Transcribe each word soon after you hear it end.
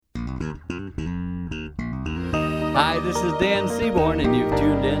Hi, this is Dan Seaborn, and you've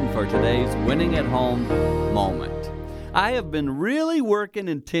tuned in for today's Winning at Home moment. I have been really working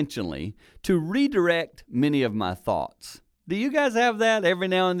intentionally to redirect many of my thoughts. Do you guys have that every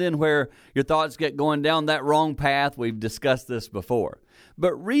now and then where your thoughts get going down that wrong path? We've discussed this before.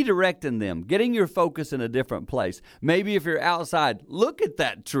 But redirecting them, getting your focus in a different place. Maybe if you're outside, look at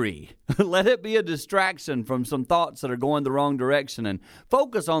that tree. Let it be a distraction from some thoughts that are going the wrong direction, and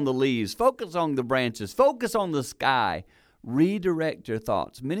focus on the leaves, focus on the branches, focus on the sky. Redirect your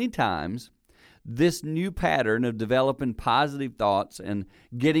thoughts. Many times, this new pattern of developing positive thoughts and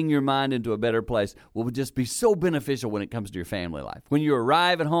getting your mind into a better place will just be so beneficial when it comes to your family life. When you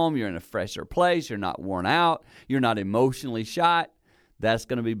arrive at home, you're in a fresher place, you're not worn out, you're not emotionally shot. That's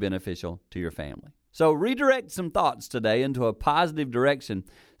going to be beneficial to your family. So redirect some thoughts today into a positive direction.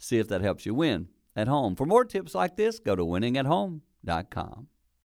 See if that helps you win at home. For more tips like this, go to winningathome.com.